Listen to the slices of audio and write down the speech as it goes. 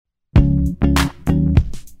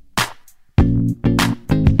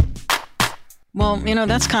Well,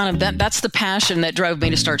 that's kind of that's the passion that drove me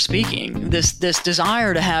to start speaking. This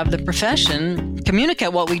desire to have the profession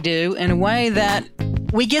communicate what we do in a way that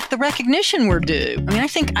we get the recognition we're due. I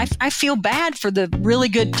mean, I feel bad for the really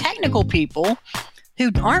good technical people who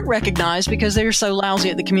aren't recognized because they're so lousy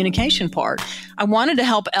at the communication part. I wanted to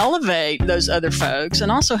help elevate those other folks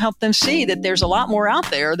and also help them see that there's a lot more out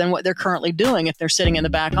there than what they're currently doing if they're sitting in the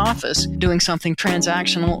back office doing something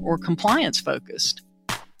transactional or compliance focused.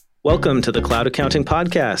 Welcome to the Cloud Accounting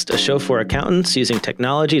Podcast, a show for accountants using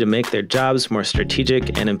technology to make their jobs more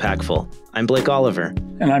strategic and impactful. I'm Blake Oliver.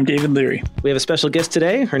 And I'm David Leary. We have a special guest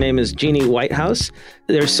today. Her name is Geni Whitehouse.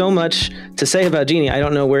 There's so much to say about Geni. I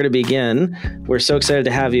don't know where to begin. We're so excited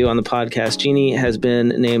to have you on the podcast. Geni has been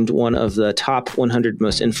named one of the top 100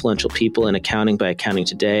 most influential people in accounting by Accounting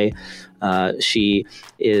Today. She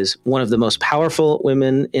is one of the most powerful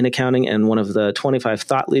women in accounting and one of the 25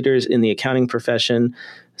 thought leaders in the accounting profession.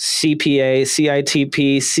 CPA,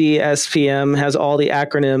 CITP, CSPM, has all the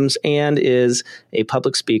acronyms and is a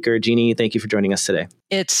public speaker. Geni, thank you for joining us today.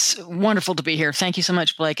 It's wonderful to be here. Thank you so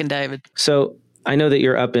much, Blake and David. So I know that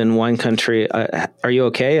you're up in wine country. Are you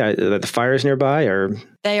okay? Are the fires nearby? Or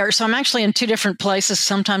They are. So I'm actually in two different places.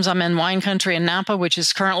 Sometimes I'm in wine country in Napa, which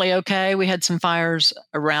is currently okay. We had some fires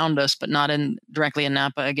around us, but not directly in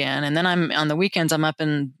Napa again. And then on the weekends, I'm up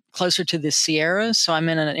in closer to the Sierras. So I'm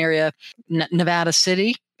in an area, Nevada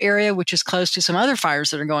City area, which is close to some other fires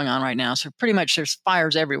that are going on right now. So pretty much there's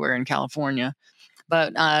fires everywhere in California,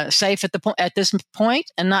 but safe at this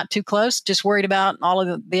point and not too close. Just worried about all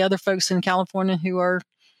of the other folks in California who are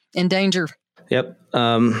in danger. Yep.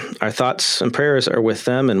 Our thoughts and prayers are with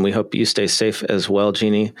them, and we hope you stay safe as well,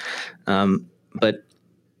 Geni. But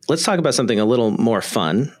let's talk about something a little more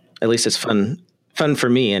fun. At least it's fun for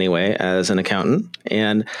me anyway, as an accountant.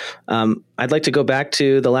 And I'd like to go back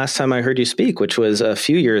to the last time I heard you speak, which was a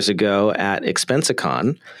few years ago at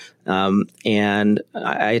Expensicon. And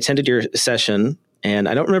I attended your session, and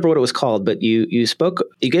I don't remember what it was called, but you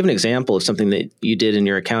gave an example of something that you did in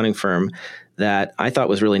your accounting firm that I thought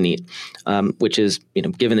was really neat, which is,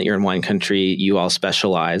 given that you're in wine country, you all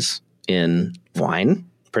specialize in wine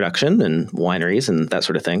production and wineries and that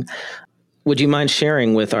sort of thing. Would you mind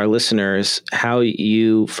sharing with our listeners how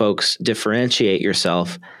you folks differentiate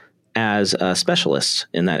yourself as a specialist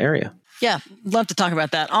in that area? Yeah, love to talk about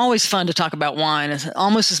that. Always fun to talk about wine. It's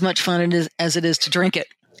almost as much fun as it is to drink it.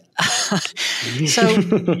 So,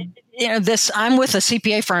 I'm with a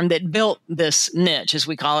CPA firm that built this niche, as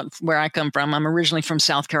we call it, where I come from. I'm originally from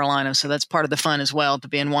South Carolina, so that's part of the fun as well, to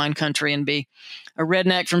be in wine country and be a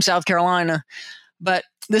redneck from South Carolina. But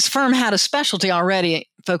this firm had a specialty already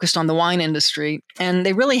focused on the wine industry, and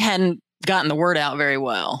they really hadn't gotten the word out very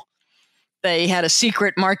well. They had a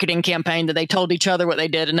secret marketing campaign that they told each other what they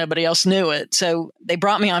did and nobody else knew it. So they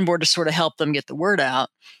brought me on board to sort of help them get the word out.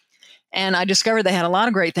 And I discovered they had a lot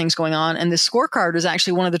of great things going on. And this scorecard was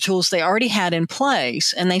actually one of the tools they already had in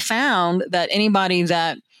place. And they found that anybody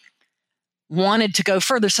that wanted to go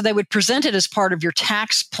further, so they would present it as part of your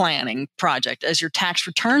tax planning project, as your tax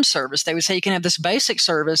return service. They would say you can have this basic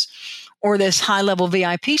service or this high-level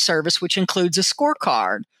VIP service, which includes a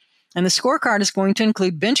scorecard. And the scorecard is going to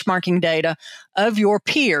include benchmarking data of your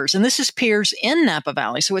peers. And this is peers in Napa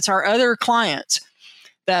Valley. So it's our other clients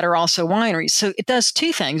that are also wineries. So it does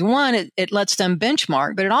two things. One, it lets them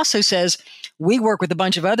benchmark, but it also says we work with a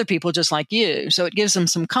bunch of other people just like you. So it gives them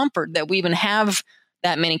some comfort that we even have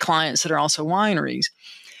that many clients that are also wineries.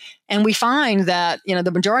 And we find that,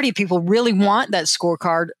 the majority of people really want that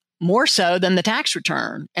scorecard more so than the tax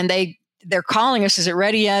return. And they're calling us, is it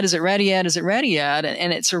ready yet? Is it ready yet? Is it ready yet?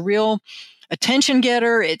 And it's a real attention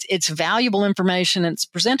getter. It's valuable information. And it's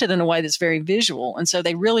presented in a way that's very visual. And so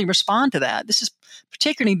they really respond to that. This is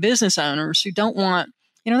particularly business owners who don't want,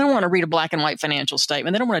 they don't want to read a black and white financial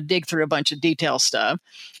statement. They don't want to dig through a bunch of detail stuff.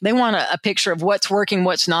 They want a picture of what's working,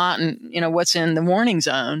 what's not, and, what's in the warning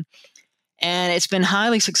zone. And it's been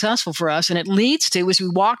highly successful for us. And it leads to, as we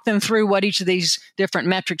walk them through what each of these different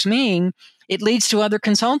metrics mean, it leads to other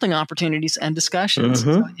consulting opportunities and discussions.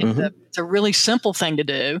 Mm-hmm, So it's a really simple thing to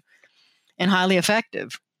do and highly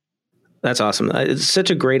effective. That's awesome. It's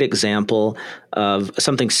such a great example of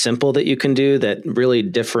something simple that you can do that really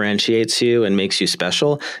differentiates you and makes you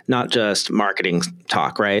special, not just marketing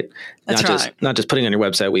talk, right? That's right. Not just putting on your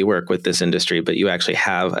website, we work with this industry, but you actually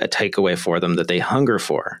have a takeaway for them that they hunger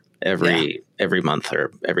for every month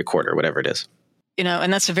or every quarter, whatever it is.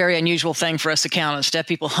 And that's a very unusual thing for us accountants, to have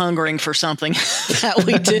people hungering for something that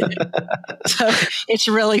we do. So it's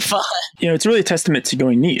really fun. It's really a testament to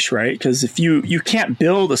going niche, right? Because if you can't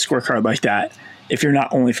build a scorecard like that if you're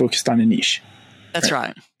not only focused on a niche. That's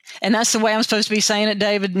right. And that's the way I'm supposed to be saying it,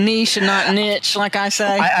 David. Niche and not niche, like I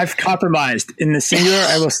say. I've compromised. In the singular,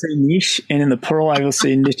 I will say niche, and in the plural, I will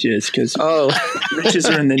say niches, because riches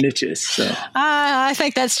are in the niches. So I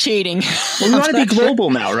think that's cheating. Well, we want to be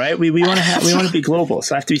global now, right? We want to be global.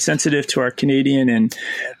 So I have to be sensitive to our Canadian and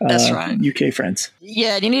that's right. UK friends.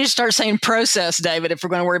 Yeah, you need to start saying process, David, if we're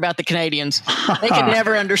going to worry about the Canadians. They could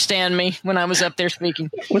never understand me when I was up there speaking.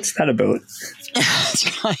 What's that about?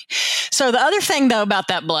 That's right. So the other thing, though, about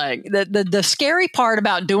that, Blake, the scary part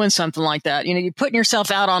about doing something like that, you're putting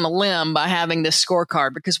yourself out on a limb by having this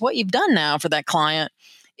scorecard, because what you've done now for that client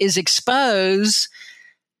is expose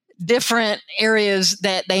different areas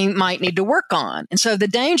that they might need to work on. And so the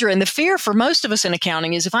danger and the fear for most of us in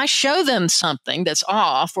accounting is if I show them something that's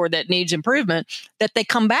off or that needs improvement, that they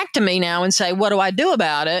come back to me now and say, what do I do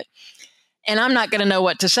about it? And I'm not going to know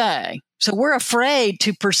what to say. So we're afraid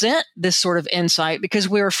to present this sort of insight because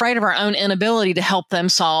we're afraid of our own inability to help them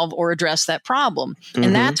solve or address that problem. Mm-hmm.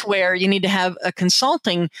 And that's where you need to have a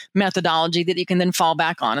consulting methodology that you can then fall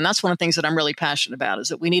back on. And that's one of the things that I'm really passionate about, is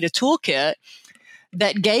that we need a toolkit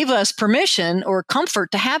that gave us permission or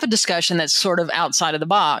comfort to have a discussion that's sort of outside of the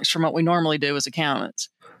box from what we normally do as accountants.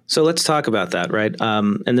 So let's talk about that, right?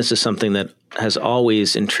 And this is something that has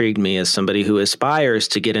always intrigued me as somebody who aspires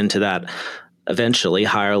to get into that eventually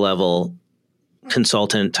higher level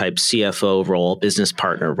consultant type CFO role, business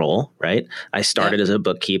partner role, right? I started as a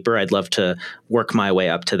bookkeeper. I'd love to work my way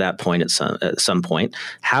up to that point at some point.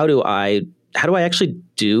 How do I actually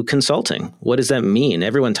do consulting? What does that mean?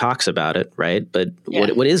 Everyone talks about it, right? But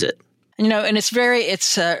what is it? And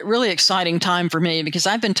it's a really exciting time for me because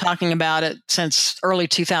I've been talking about it since early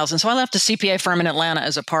 2000. So I left a CPA firm in Atlanta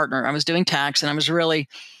as a partner. I was doing tax and I was really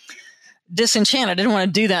disenchanted. I didn't want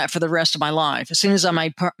to do that for the rest of my life. As soon as I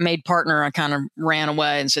made partner, I kind of ran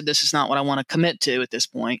away and said, this is not what I want to commit to at this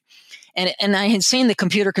point. And I had seen the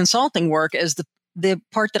computer consulting work as the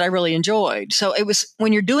part that I really enjoyed. So it was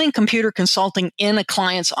when you're doing computer consulting in a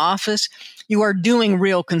client's office, you are doing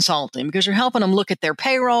real consulting because you're helping them look at their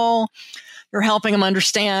payroll. You're helping them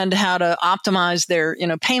understand how to optimize their,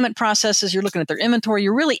 payment processes. You're looking at their inventory.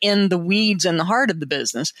 You're really in the weeds and the heart of the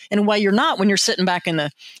business in a way you're not when you're sitting back in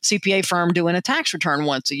the CPA firm doing a tax return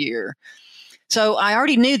once a year. So I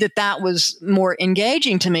already knew that was more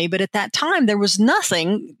engaging to me. But at that time, there was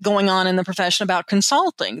nothing going on in the profession about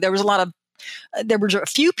consulting. There was a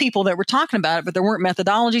few people that were talking about it, but there weren't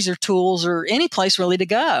methodologies or tools or any place really to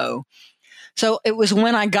go. So it was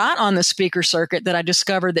when I got on the speaker circuit that I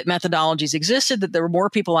discovered that methodologies existed, that there were more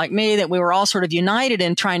people like me, that we were all sort of united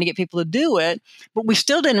in trying to get people to do it, but we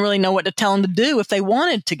still didn't really know what to tell them to do if they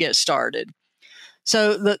wanted to get started.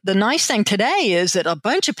 So the nice thing today is that a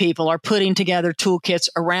bunch of people are putting together toolkits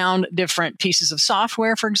around different pieces of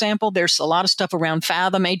software, for example. There's a lot of stuff around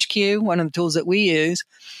Fathom HQ, one of the tools that we use.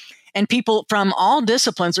 And people from all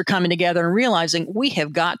disciplines are coming together and realizing we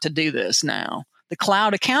have got to do this now. The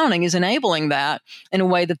cloud accounting is enabling that in a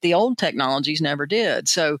way that the old technologies never did.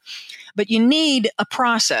 So, but you need a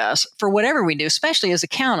process for whatever we do, especially as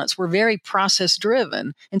accountants. We're very process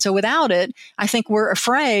driven. And so without it, I think we're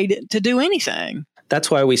afraid to do anything.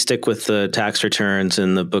 That's why we stick with the tax returns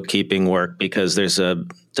and the bookkeeping work, because there's a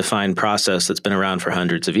defined process that's been around for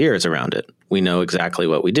hundreds of years around it. We know exactly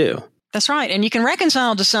what we do. That's right. And you can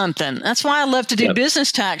reconcile to something. That's why I love to do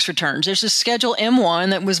business tax returns. There's this schedule M1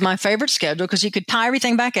 that was my favorite schedule because you could tie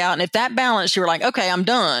everything back out. And if that balanced, you were like, okay, I'm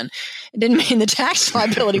done. It didn't mean the tax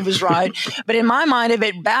liability was right. But in my mind, if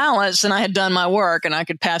it balanced, then I had done my work and I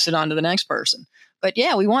could pass it on to the next person. But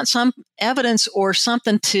yeah, we want some evidence or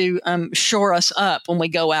something to shore us up when we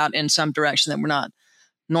go out in some direction that we're not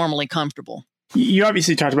normally comfortable. You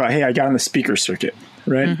obviously talked about, hey, I got on the speaker circuit,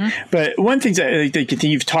 right? Mm-hmm. But one thing that I think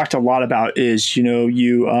you've talked a lot about is,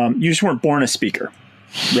 you just weren't born a speaker,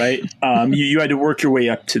 right? You had to work your way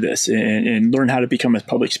up to this and learn how to become a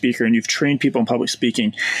public speaker. And you've trained people in public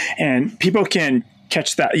speaking. And people can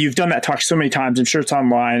catch that. You've done that talk so many times. I'm sure it's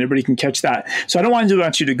online. Everybody can catch that. So I don't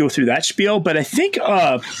want you to go through that spiel. But I think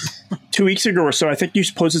 2 weeks ago or so, I think you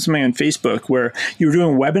posted something on Facebook where you were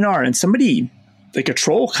doing a webinar and somebody, like a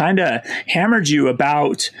troll, kind of hammered you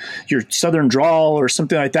about your Southern drawl or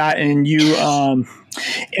something like that. And you, and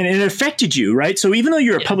it affected you, right? So even though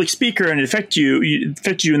you're a public speaker and it affected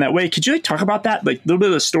you in that way, could you talk about that, like a little bit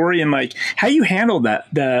of the story and like how you handle that,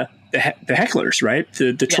 the hecklers, right?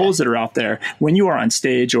 The trolls that are out there when you are on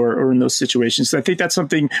stage or in those situations. So I think that's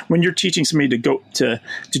something when you're teaching somebody to go to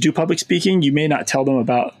do public speaking, you may not tell them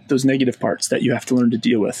about those negative parts that you have to learn to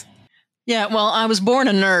deal with. Yeah, well, I was born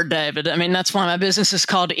a nerd, David. I mean, that's why my business is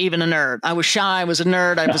called Even a Nerd. I was shy. I was a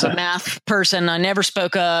nerd. I was a math person. I never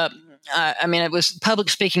spoke up. I mean, public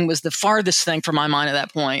speaking was the farthest thing from my mind at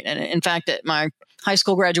that point. And in fact, at my high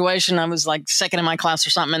school graduation, I was like second in my class or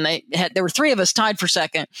something. And there were three of us tied for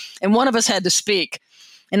second, and one of us had to speak.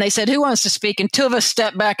 And they said, who wants to speak? And two of us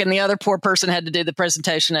stepped back, and the other poor person had to do the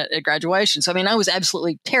presentation at graduation. So, I mean, I was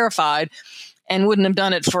absolutely terrified and wouldn't have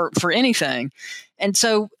done it for anything. And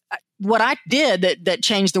so what I did that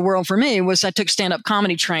changed the world for me was I took stand-up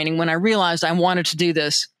comedy training when I realized I wanted to do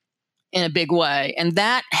this in a big way. And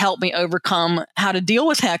that helped me overcome how to deal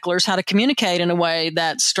with hecklers, how to communicate in a way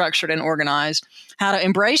that's structured and organized, how to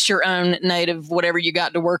embrace your own native, whatever you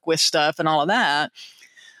got to work with stuff and all of that.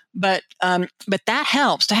 But that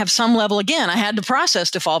helps to have some level. Again, I had the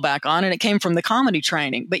process to fall back on, and it came from the comedy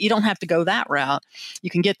training. But you don't have to go that route. You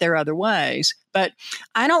can get there other ways. But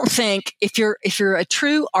I don't think if you're a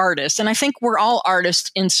true artist, and I think we're all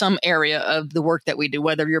artists in some area of the work that we do,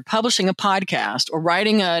 whether you're publishing a podcast or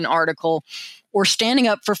writing an article or standing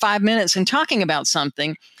up for 5 minutes and talking about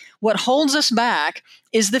something, what holds us back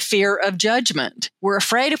is the fear of judgment. We're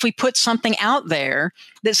afraid if we put something out there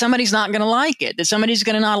that somebody's not going to like it, that somebody's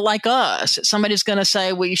going to not like us, that somebody's going to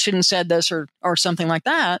say, well, you shouldn't have said this or something like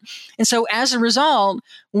that. And so as a result,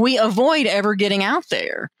 we avoid ever getting out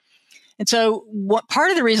there. And so what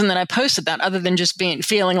part of the reason that I posted that, other than just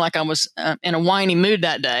feeling like I was in a whiny mood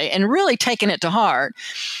that day and really taking it to heart,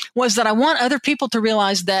 was that I want other people to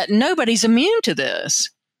realize that nobody's immune to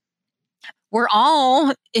this. We're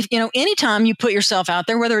all, anytime you put yourself out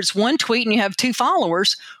there, whether it's one tweet and you have 2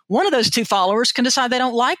 followers, one of those 2 followers can decide they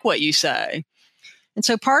don't like what you say. And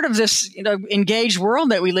so part of this, engaged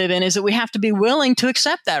world that we live in is that we have to be willing to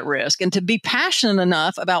accept that risk and to be passionate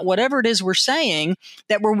enough about whatever it is we're saying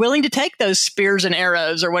that we're willing to take those spears and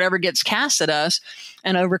arrows or whatever gets cast at us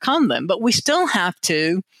and overcome them. But we still have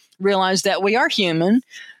to realize that we are human,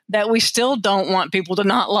 that we still don't want people to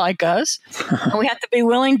not like us. And we have to be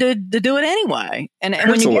willing to do it anyway. And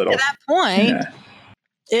when you get to that point,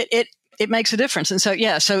 it makes a difference. And so,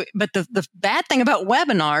 but the bad thing about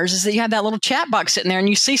webinars is that you have that little chat box sitting there and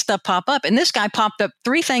you see stuff pop up. And this guy popped up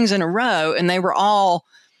 3 things in a row, and they were all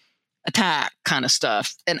attack kind of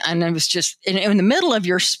stuff. And it was just in the middle of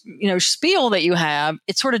your, spiel that you have,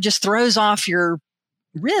 it sort of just throws off your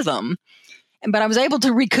rhythm. But I was able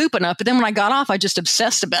to recoup enough. But then when I got off, I just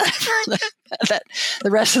obsessed about it for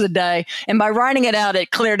the rest of the day. And by writing it out,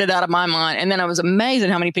 it cleared it out of my mind. And then I was amazed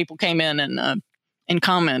at how many people came in and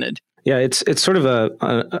commented. Yeah, it's sort of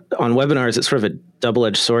on webinars, it's sort of a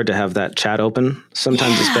double-edged sword to have that chat open.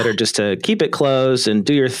 Sometimes it's better just to keep it closed and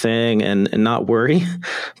do your thing and not worry.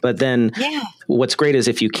 But then what's great is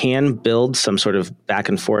if you can build some sort of back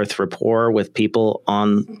and forth rapport with people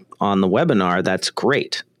on the webinar, that's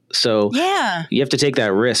great. So you have to take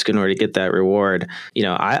that risk in order to get that reward.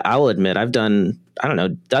 I will admit I've done,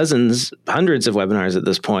 dozens, hundreds of webinars at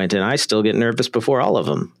this point, and I still get nervous before all of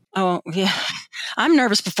them. Oh, yeah. I'm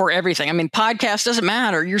nervous before everything. I mean, podcast doesn't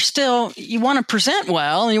matter. You want to present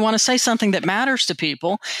well and you want to say something that matters to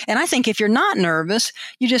people. And I think if you're not nervous,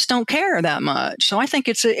 you just don't care that much. So I think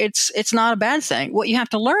it's not a bad thing. What you have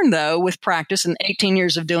to learn, though, with practice and 18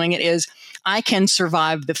 years of doing it is I can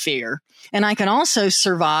survive the fear. And I can also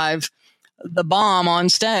survive the bomb on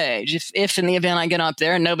stage. If in the event I get up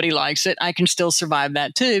there and nobody likes it, I can still survive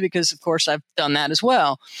that too, because of course I've done that as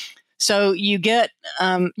well. So you get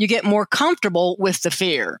more comfortable with the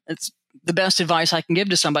fear. It's the best advice I can give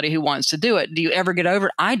to somebody who wants to do it. Do you ever get over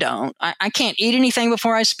it? I don't. I can't eat anything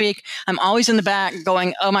before I speak. I'm always in the back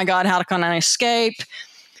going, oh my God, how can I escape?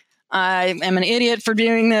 I am an idiot for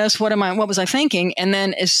doing this. What was I thinking? And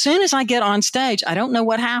then as soon as I get on stage, I don't know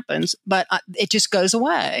what happens, but it just goes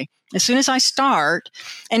away. As soon as I start,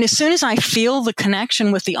 and as soon as I feel the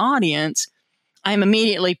connection with the audience, I'm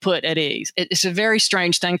immediately put at ease. It's a very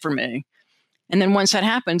strange thing for me. And then once that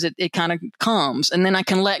happens, it kind of calms. And then I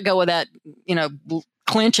can let go of that,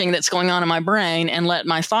 clenching that's going on in my brain and let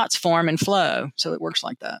my thoughts form and flow. So it works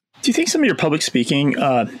like that. Do you think some of your public speaking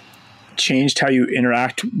changed how you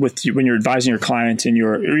interact when you're advising your clients and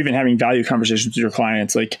or even having value conversations with your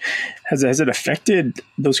clients? Like, has it affected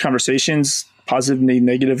those conversations positively,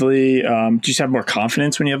 negatively? Do you just have more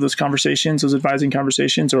confidence when you have those conversations, those advising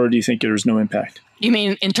conversations, or do you think there's no impact? You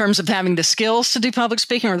mean in terms of having the skills to do public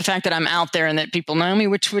speaking, or the fact that I'm out there and that people know me?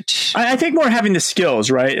 Which I think more having the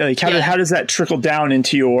skills, right? Like how does that trickle down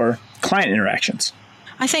into your client interactions?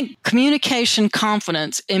 I think communication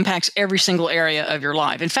confidence impacts every single area of your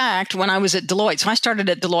life. In fact, when I was at Deloitte, so I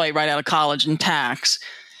started at Deloitte right out of college in tax.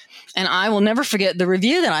 And I will never forget the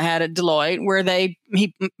review that I had at Deloitte, where the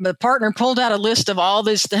partner pulled out a list of all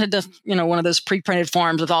this, one of those pre-printed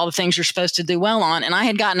forms with all the things you're supposed to do well on. And I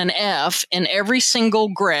had gotten an F in every single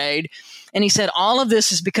grade. And he said, all of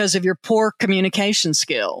this is because of your poor communication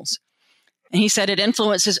skills. And he said it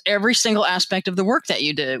influences every single aspect of the work that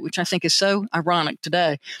you do, which I think is so ironic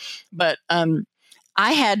today. But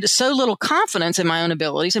I had so little confidence in my own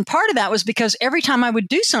abilities. And part of that was because every time I would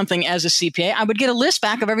do something as a CPA, I would get a list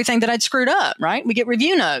back of everything that I'd screwed up, right? We get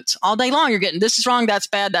review notes all day long. You're getting, this is wrong, that's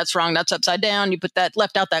bad, that's wrong, that's upside down. You put that,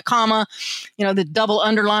 left out that comma, the double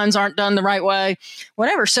underlines aren't done the right way,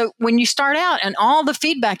 whatever. So when you start out and all the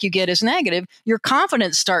feedback you get is negative, your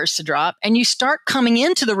confidence starts to drop and you start coming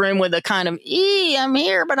into the room with a kind of, I'm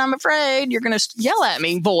here, but I'm afraid you're going to yell at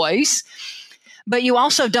me voice. But you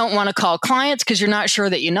also don't want to call clients because you're not sure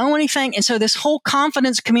that you know anything. And so this whole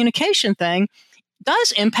confidence communication thing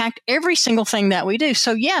does impact every single thing that we do.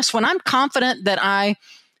 So yes, when I'm confident that I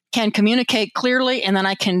can communicate clearly and then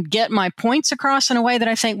I can get my points across in a way that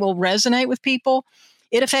I think will resonate with people,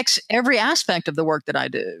 it affects every aspect of the work that I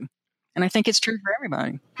do. And I think it's true for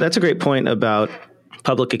everybody. That's a great point about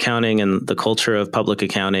public accounting and the culture of public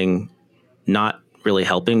accounting not really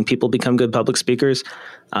helping people become good public speakers.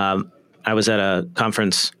 I was at a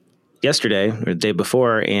conference yesterday or the day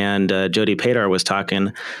before, and Jody Padar was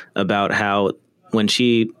talking about how when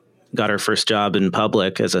she got her first job in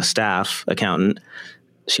public as a staff accountant,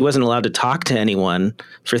 she wasn't allowed to talk to anyone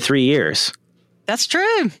for 3 years. That's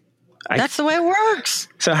true. That's the way it works.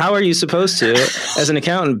 So how are you supposed to, as an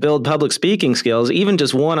accountant, build public speaking skills, even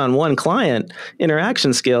just one-on-one client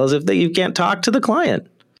interaction skills, if you can't talk to the client?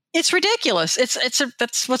 It's ridiculous.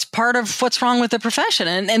 That's what's part of what's wrong with the profession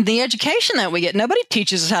and the education that we get. Nobody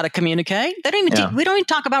teaches us how to communicate. We don't even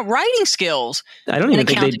talk about writing skills. I don't even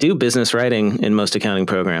think they do business writing in most accounting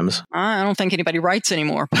programs. I don't think anybody writes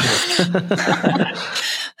anymore.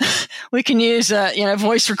 We can use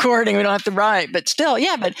voice recording. We don't have to write, but still,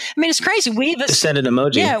 yeah. But I mean, it's crazy. Just send an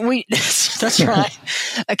emoji. Yeah, that's right.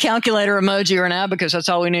 A calculator emoji or an abacus. That's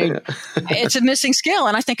all we need. It's a missing skill,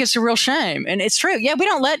 and I think it's a real shame. And it's true. Yeah,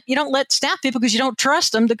 you don't let staff people because you don't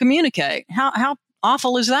trust them to communicate. How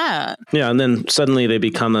awful is that? Yeah, and then suddenly they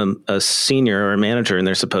become a senior or a manager, and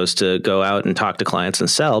they're supposed to go out and talk to clients and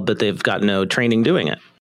sell, but they've got no training doing it.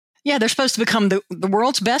 Yeah, they're supposed to become the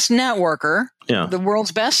world's best networker, the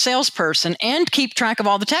world's best salesperson, and keep track of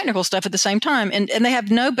all the technical stuff at the same time. And they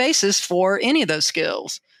have no basis for any of those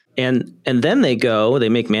skills. And then they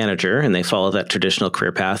make manager and they follow that traditional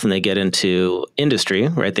career path and they get into industry,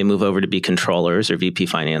 right? They move over to be controllers or VP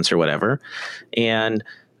finance or whatever. And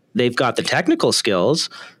they've got the technical skills,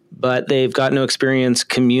 but they've got no experience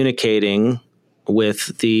communicating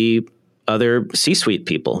with the other C-suite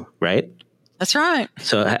people, right? That's right.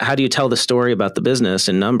 So how do you tell the story about the business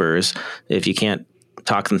in numbers if you can't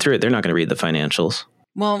talk them through it? They're not going to read the financials.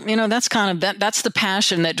 Well, that's kind of that's the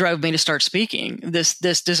passion that drove me to start speaking. This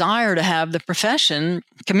desire to have the profession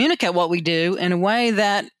communicate what we do in a way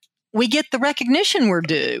that we get the recognition we're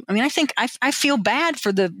due. I mean, I think I feel bad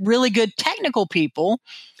for the really good technical people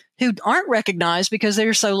who aren't recognized because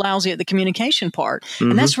they're so lousy at the communication part.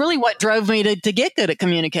 Mm-hmm. And that's really what drove me to get good at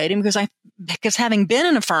communicating because having been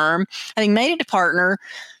in a firm, having made it a partner,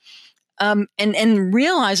 and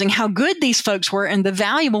realizing how good these folks were and the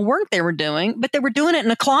valuable work they were doing, but they were doing it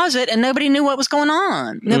in a closet and nobody knew what was going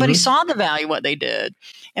on. Nobody saw the value of what they did.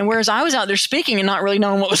 And whereas I was out there speaking and not really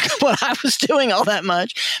knowing what I was doing all that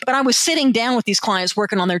much, but I was sitting down with these clients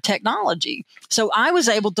working on their technology. So I was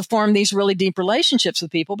able to form these really deep relationships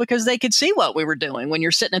with people because they could see what we were doing when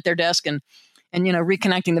you're sitting at their desk and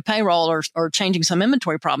reconnecting the payroll or changing some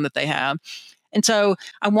inventory problem that they have. And so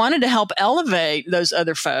I wanted to help elevate those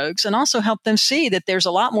other folks and also help them see that there's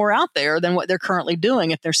a lot more out there than what they're currently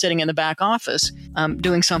doing if they're sitting in the back office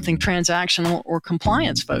doing something transactional or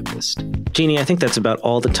compliance focused. Geni, I think that's about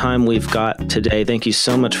all the time we've got today. Thank you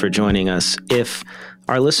so much for joining us. If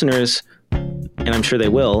our listeners, and I'm sure they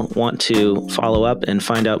will, want to follow up and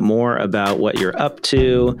find out more about what you're up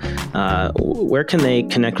to, where can they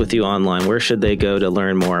connect with you online? Where should they go to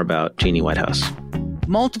learn more about Geni Whitehouse?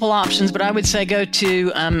 Multiple options, but I would say go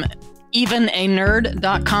to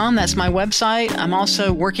evenanerd.com. That's my website. I'm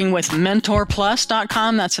also working with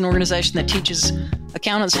mentorplus.com. That's an organization that teaches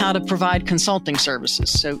accountants how to provide consulting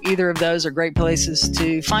services. So either of those are great places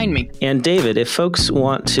to find me. And David, if folks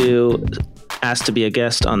want to ask to be a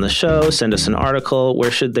guest on the show, send us an article,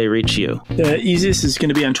 where should they reach you? The easiest is going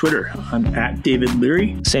to be on Twitter. I'm at David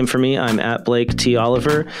Leary. Same for me. I'm at Blake T.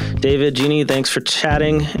 Oliver. David, Geni, thanks for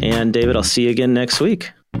chatting. And David, I'll see you again next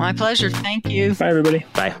week. My pleasure. Thank you. Bye, everybody.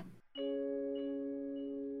 Bye.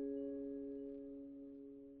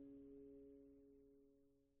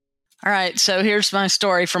 All right. So here's my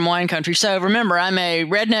story from wine country. So remember, I'm a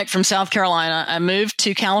redneck from South Carolina. I moved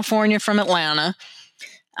to California from Atlanta.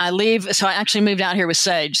 So I actually moved out here with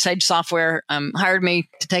Sage. Sage Software hired me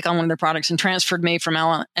to take on one of their products and transferred me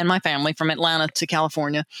and my family from Atlanta to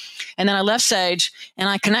California. And then I left Sage and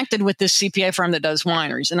I connected with this CPA firm that does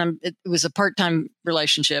wineries. And it was a part-time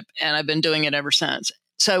relationship, and I've been doing it ever since.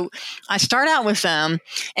 So I start out with them,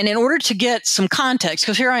 and in order to get some context,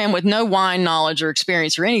 because here I am with no wine knowledge or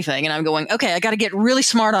experience or anything, and I'm going, okay, I got to get really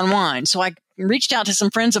smart on wine. So I reached out to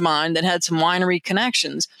some friends of mine that had some winery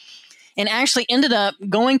connections, and actually ended up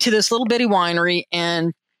going to this little bitty winery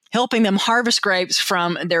and helping them harvest grapes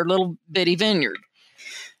from their little bitty vineyard.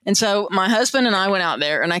 And so my husband and I went out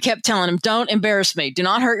there, and I kept telling him, don't embarrass me. Do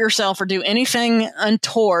not hurt yourself or do anything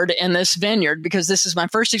untoward in this vineyard, because this is my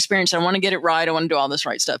first experience. I want to get it right. I want to do all this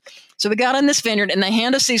right stuff. So we got in this vineyard, and they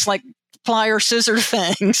hand us these like plier scissor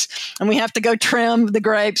things, and we have to go trim the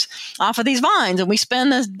grapes off of these vines. And we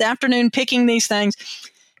spend the afternoon picking these things.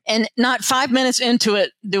 And not 5 minutes into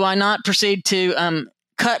it do I not proceed to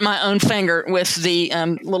cut my own finger with the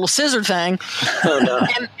little scissor thing. Oh,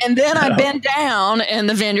 no. And then I bend down in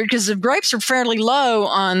the vineyard because the grapes are fairly low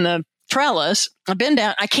on the trellis. I bend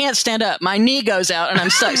down. I can't stand up. My knee goes out and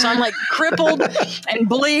I'm stuck. So I'm like crippled and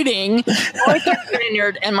bleeding going through the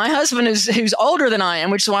vineyard. And my husband, who's older than I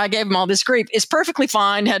am, which is why I gave him all this grief, is perfectly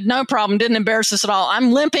fine, had no problem, didn't embarrass us at all.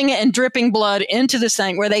 I'm limping and dripping blood into this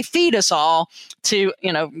thing where they feed us all to,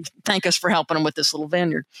 thank us for helping them with this little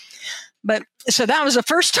vineyard. But so that was the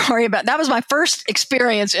first story that was my first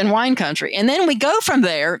experience in wine country. And then we go from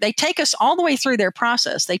there. They take us all the way through their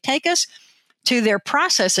process. They take us to their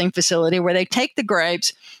processing facility where they take the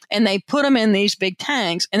grapes and they put them in these big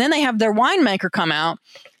tanks. And then they have their winemaker come out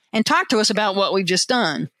and talk to us about what we've just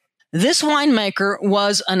done. This winemaker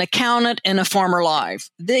was an accountant in a former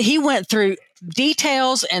life. He went through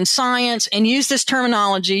details and science and used this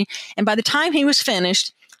terminology. And by the time he was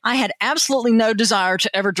finished, I had absolutely no desire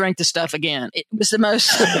to ever drink the stuff again. It was the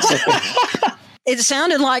most, it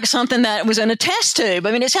sounded like something that was in a test tube.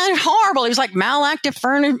 I mean, it sounded horrible. It was like malactive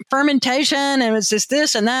fermentation, and it was just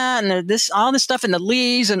this and that, and all this stuff in the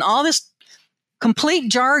leaves and all this complete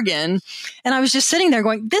jargon. And I was just sitting there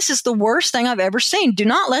going, this is the worst thing I've ever seen. Do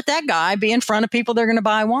not let that guy be in front of people that are going to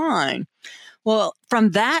buy wine. Well,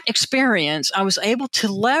 from that experience, I was able to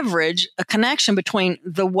leverage a connection between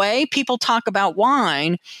the way people talk about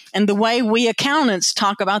wine and the way we accountants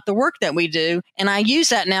talk about the work that we do. And I use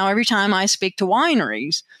that now every time I speak to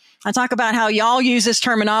wineries. I talk about how y'all use this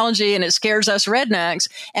terminology and it scares us rednecks.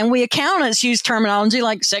 And we accountants use terminology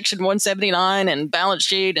like Section 179 and balance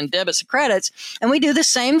sheet and debits and credits. And we do the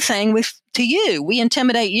same thing to you. We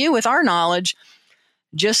intimidate you with our knowledge,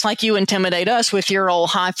 just like you intimidate us with your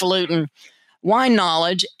old highfalutin wine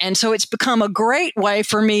knowledge. And so it's become a great way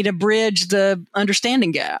for me to bridge the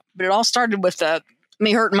understanding gap. But it all started with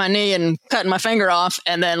me hurting my knee and cutting my finger off,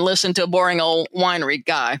 and then listen to a boring old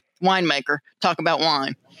winemaker talk about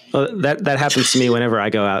wine. Well, that happens to me whenever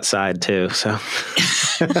I go outside too. So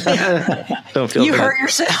don't feel you bad. Hurt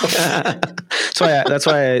yourself. That's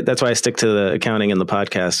why I stick to the accounting and the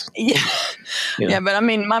podcast. Yeah. Yeah. But I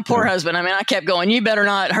mean, my poor husband, I kept going, you better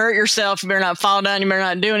not hurt yourself. You better not fall down. You better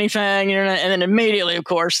not do anything. And then immediately, of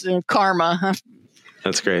course, karma.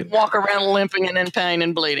 That's great. Walk around limping and in pain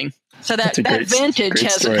and bleeding. So that vintage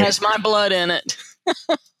has my blood in it.